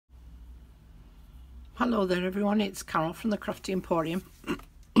Hello there everyone, it's Carol from the Crafty Emporium.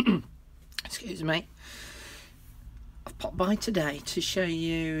 Excuse me. I've popped by today to show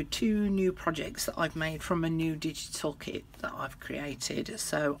you two new projects that I've made from a new digital kit that I've created.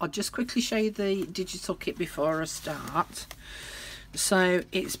 So I'll just quickly show you the digital kit before I start. So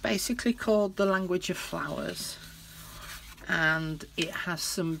it's basically called The Language of Flowers, and it has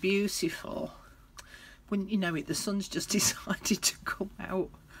some beautiful, wouldn't you know it, the sun's just decided to come out.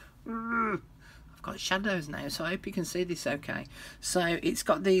 I've got shadows now, so I hope you can see this okay. So it's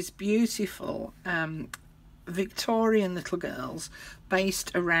got these beautiful Victorian little girls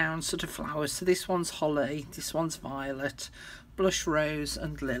based around sort of flowers. So this one's holly, this one's violet, blush rose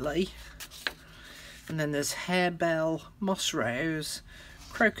and lily, and then there's harebell, moss rose,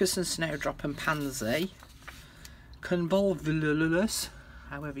 crocus and snowdrop and pansy, convolvulus,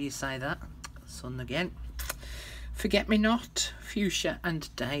 however you say that, sun again, forget-me-not, fuchsia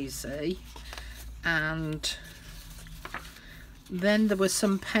and daisy. And then there were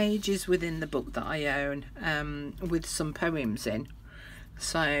some pages within the book that I own with some poems in.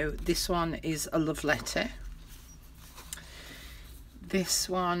 So this one is a love letter. This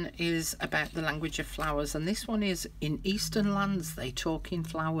one is about the language of flowers, and this one is in eastern lands they talk in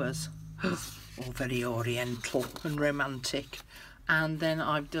flowers. All very oriental and romantic. And then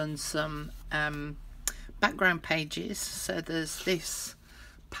I've done some background pages. So there's this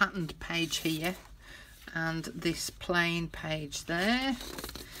patterned page here and this plain page there,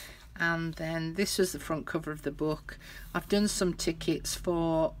 and then this was the front cover of the book. I've done some tickets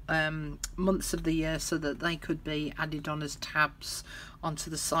for months of the year so that they could be added on as tabs onto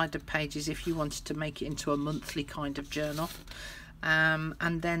the side of pages if you wanted to make it into a monthly kind of journal.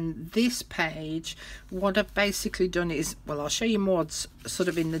 And then this page, what I've basically done is, well, I'll show you more sort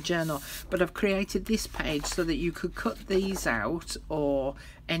of in the journal, but I've created this page so that you could cut these out or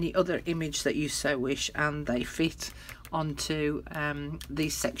any other image that you so wish, and they fit onto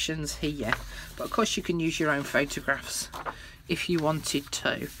these sections here. But of course you can use your own photographs if you wanted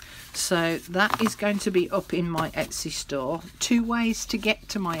to. So that is going to be up in my Etsy store. Two ways to get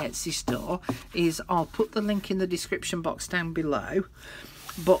to my Etsy store is I'll put the link in the description box down below,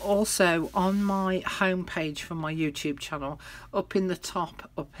 but also on my home page for my YouTube channel, up in the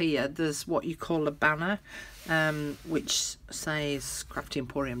top up here, there's what you call a banner, which says Crafty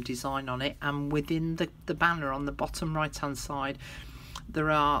Emporium Design on it, and within the banner on the bottom right hand side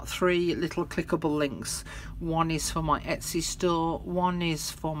there are three little clickable links. One is for my Etsy store, one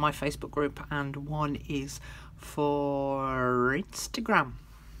is for my Facebook group, and one is for Instagram.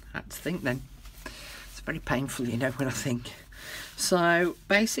 I had to think then. It's very painful, you know, when I think. So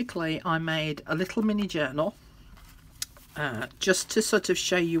basically I made a little mini journal just to sort of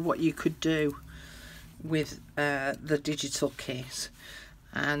show you what you could do with the digital kit.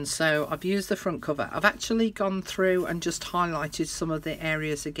 And so I've used the front cover. I've actually gone through and just highlighted some of the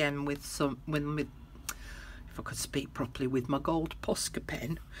areas again with some, if I could speak properly, with my gold Posca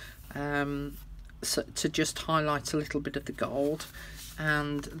pen, so to just highlight a little bit of the gold.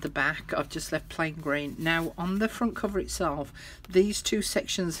 And the back I've just left plain green. Now on the front cover itself, these two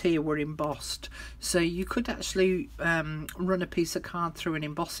sections here were embossed, so you could actually run a piece of card through an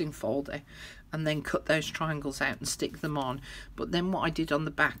embossing folder and then cut those triangles out and stick them on. But then what I did on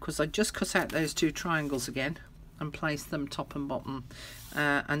the back was I just cut out those two triangles again and placed them top and bottom,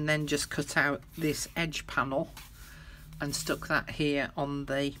 and then just cut out this edge panel and stuck that here on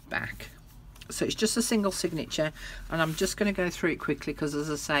the back. So it's just a single signature, and I'm just going to go through it quickly because, as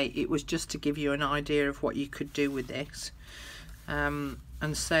I say, it was just to give you an idea of what you could do with this. And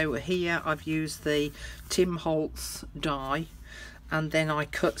so here I've used the Tim Holtz die, and then I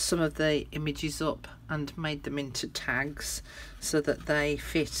cut some of the images up and made them into tags so that they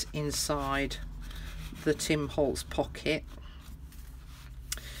fit inside the Tim Holtz pocket.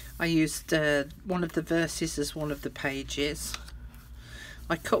 I used one of the verses as one of the pages.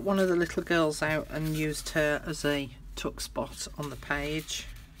 I cut one of the little girls out and used her as a tuck spot on the page.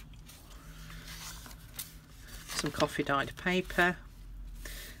 Some coffee dyed paper.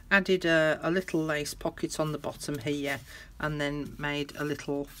 Added a little lace pocket on the bottom here, and then made a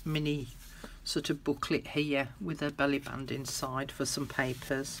little mini sort of booklet here with a belly band inside for some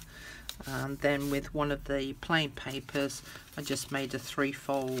papers. And then with one of the plain papers I just made a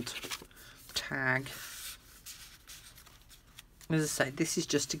three-fold tag. As I say, this is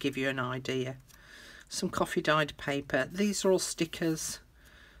just to give you an idea. Some coffee dyed paper. These are all stickers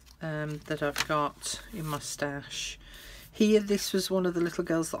that I've got in my stash. Here, this was one of the little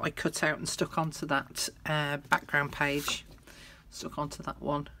girls that I cut out and stuck onto that background page. Stuck onto that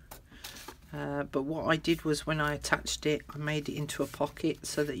one. But what I did was when I attached it, I made it into a pocket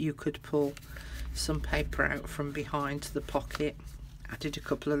so that you could pull some paper out from behind the pocket, added a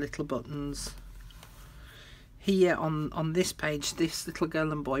couple of little buttons. Here on this page, this little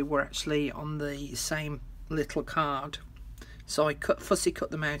girl and boy were actually on the same little card, so I fussy cut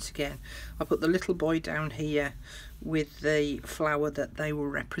them out again. I put the little boy down here with the flower that they were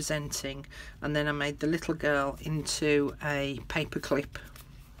representing, and then I made the little girl into a paper clip.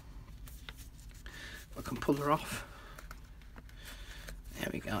 I can pull her off. There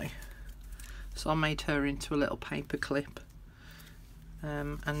we go. So I made her into a little paper clip.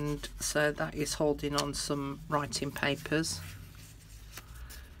 And so that is holding on some writing papers.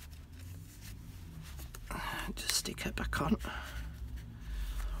 Just stick her back on.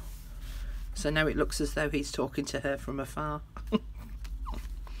 So now it looks as though he's talking to her from afar.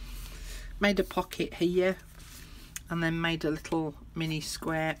 Made a pocket here, and then made a little mini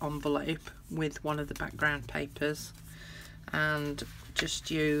square envelope with one of the background papers, and just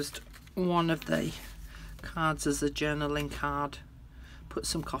used one of the cards as a journaling card. Put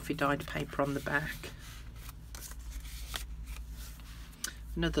some coffee dyed paper on the back.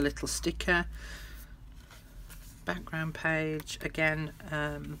 Another little sticker. Background page again.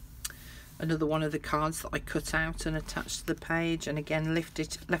 Another one of the cards that I cut out and attached to the page, and again left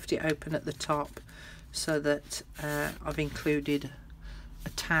it open at the top so that I've included a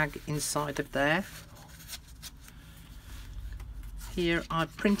tag inside of there. Here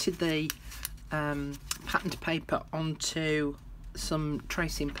I've printed the patterned paper onto some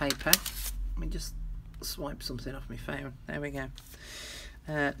tracing paper. Let me just swipe something off my phone. There we go.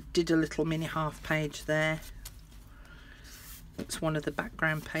 Did a little mini half page there. It's one of the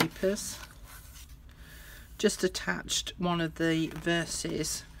background papers. Just attached one of the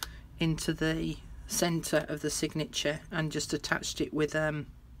verses into the center of the signature, and just attached it with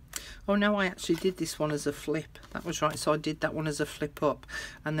oh no, I actually did this one as a flip. That was right, so I did that one as a flip up,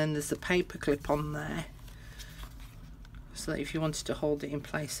 and then there's the paper clip on there, so that if you wanted to hold it in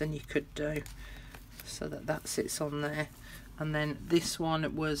place then you could do, so that sits on there. And then this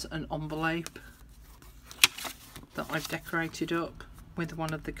one was an envelope that I've decorated up with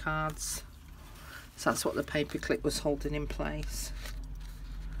one of the cards, so that's what the paper clip was holding in place.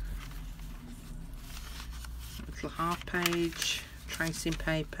 Little half page tracing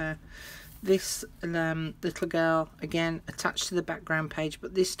paper. This little girl again attached to the background page,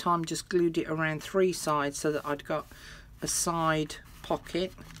 but this time just glued it around 3 sides so that I'd got a side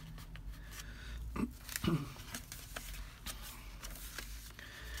pocket.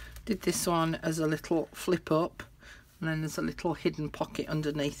 Did this one as a little flip up, and then there's a little hidden pocket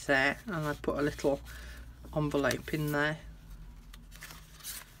underneath there, and I put a little envelope in there.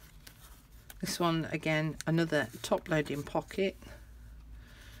 This one again, another top loading pocket,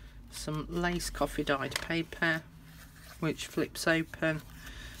 some lace coffee dyed paper which flips open,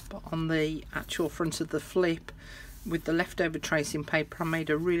 but on the actual front of the flip, with the leftover tracing paper, I made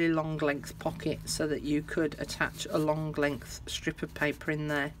a really long length pocket so that you could attach a long length strip of paper in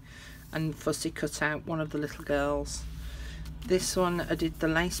there, and fussy cut out one of the little girls. This one I did the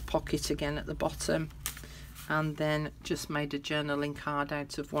lace pocket again at the bottom, and then just made a journaling card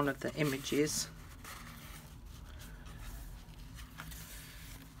out of one of the images.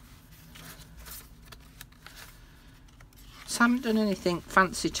 So I haven't done anything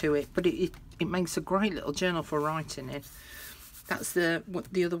fancy to it, but it makes a great little journal for writing in. That's the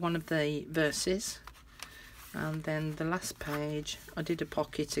other one of the verses. And then the last page I did a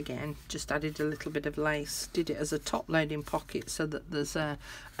pocket again, just added a little bit of lace, did it as a top loading pocket so that there's a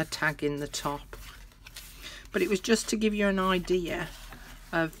tag in the top. But it was just to give you an idea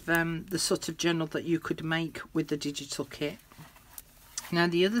of the sort of journal that you could make with the digital kit. Now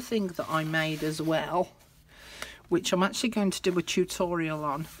the other thing that I made as well, which I'm actually going to do a tutorial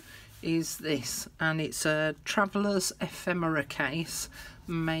on, is this, and it's a traveller's ephemera case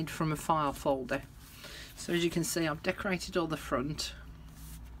made from a file folder. So as you can see, I've decorated all the front,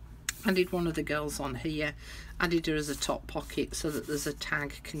 added one of the girls on here, added her as a top pocket so that there's a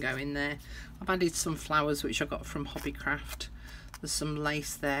tag can go in there. I've added some flowers which I got from Hobbycraft. There's some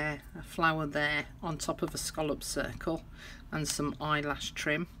lace there, a flower there on top of a scallop circle, and some eyelash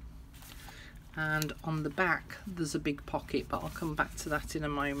trim. And on the back there's a big pocket, but I'll come back to that in a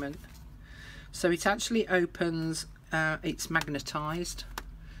moment. So it actually opens, it's magnetised,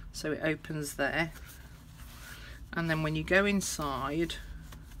 so it opens there, and then when you go inside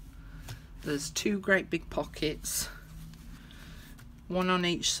there's 2 great big pockets, one on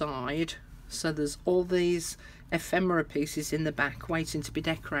each side, so there's all these ephemera pieces in the back waiting to be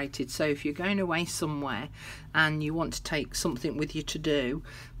decorated. So if you're going away somewhere and you want to take something with you to do,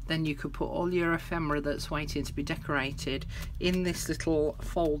 then you could put all your ephemera that's waiting to be decorated in this little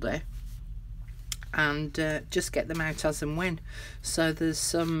folder, and just get them out as and when. So there's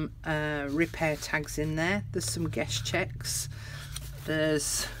some repair tags in there, there's some guest checks,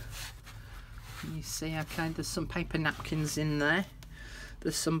 there's, you see, okay, there's some paper napkins in there,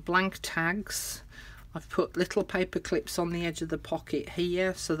 there's some blank tags. I've put little paper clips on the edge of the pocket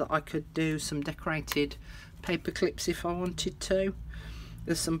here so that I could do some decorated paper clips if I wanted to.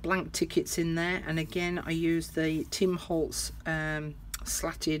 There's some blank tickets in there, and again I use the Tim Holtz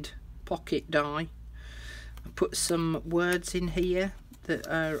slatted pocket die. I put some words in here that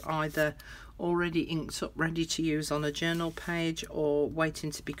are either already inked up ready to use on a journal page or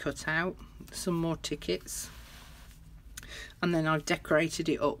waiting to be cut out. Some more tickets, and then I've decorated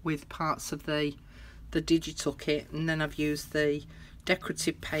it up with parts of the digital kit, and then I've used the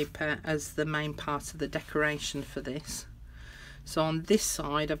decorative paper as the main part of the decoration for this. So on this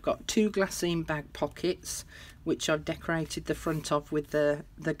side I've got 2 glassine bag pockets which I've decorated the front of with the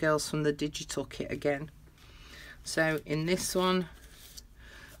girls from the digital kit again. So in this one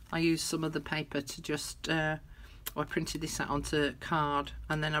I used some of the paper to just I printed this out onto card,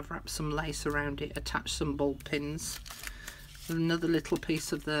 and then I've wrapped some lace around it, attached some bulb pins. Another little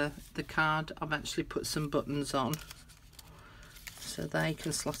piece of the card I've actually put some buttons on so they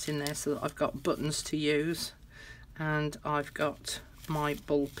can slot in there, so that I've got buttons to use and I've got my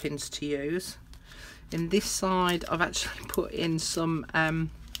bulb pins to use. In this side I've actually put in some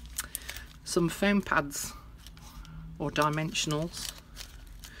foam pads or dimensionals.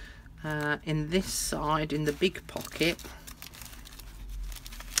 In this side, in the big pocket,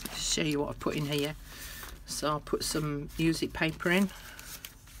 to show you what I've put in here, so I'll put some music paper in.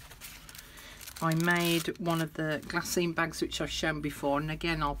 I made one of the glassine bags which I've shown before, and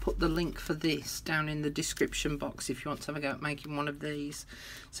again I'll put the link for this down in the description box if you want to have a go at making one of these.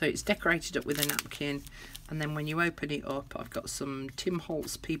 So it's decorated up with a napkin, and then when you open it up I've got some Tim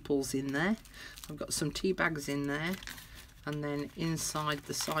Holtz peoples in there, I've got some tea bags in there, and then inside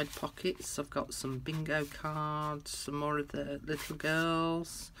the side pockets I've got some bingo cards, some more of the little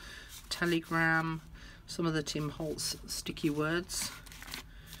girls, telegram, some of the Tim Holtz sticky words.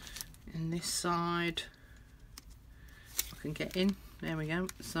 In this side I can get in, there we go.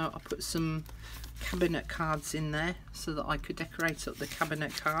 So I put some cabinet cards in there so that I could decorate up the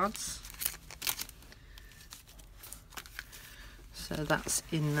cabinet cards. So that's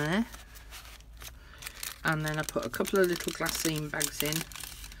in there, and then I put a couple of little glassine bags in.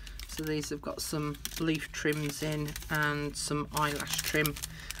 So these have got some leaf trims in and some eyelash trim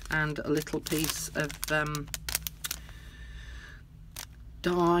and a little piece of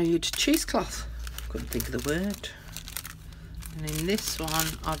dyed cheesecloth, couldn't think of the word. And in this one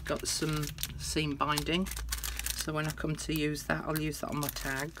I've got some seam binding, so when I come to use that I'll use that on my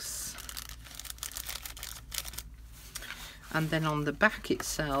tags. And then on the back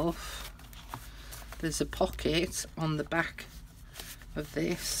itself there's a pocket on the back of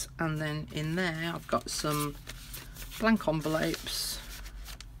this, and then in there I've got some blank envelopes,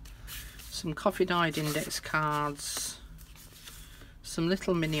 some coffee dyed index cards, some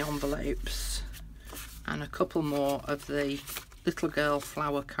little mini envelopes, and a couple more of the little girl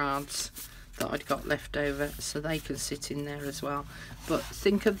flower cards that I'd got left over, so they can sit in there as well. But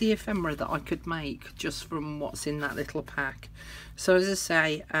think of the ephemera that I could make just from what's in that little pack. So as I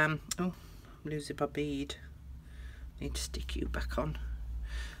say, oh, I'm losing my bead, need to stick you back on.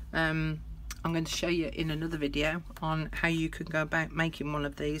 I'm going to show you in another video on how you can go about making one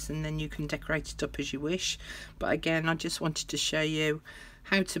of these, and then you can decorate it up as you wish. But again, I just wanted to show you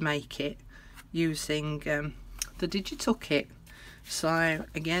how to make it using the digital kit. So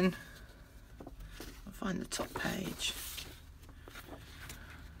again, I'll find the top page.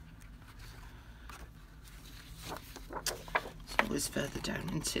 It's always further down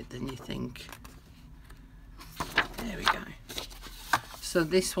into it than you think. There we go. So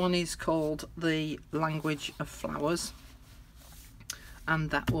this one is called The Language of Flowers, and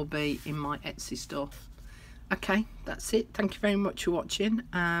that will be in my Etsy store. Okay, that's it. Thank you very much for watching.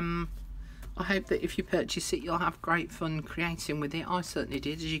 I hope that if you purchase it you'll have great fun creating with it. I certainly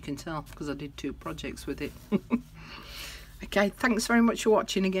did, as you can tell, because I did 2 projects with it. Okay, thanks very much for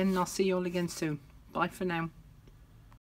watching again, and I'll see you all again soon. Bye for now.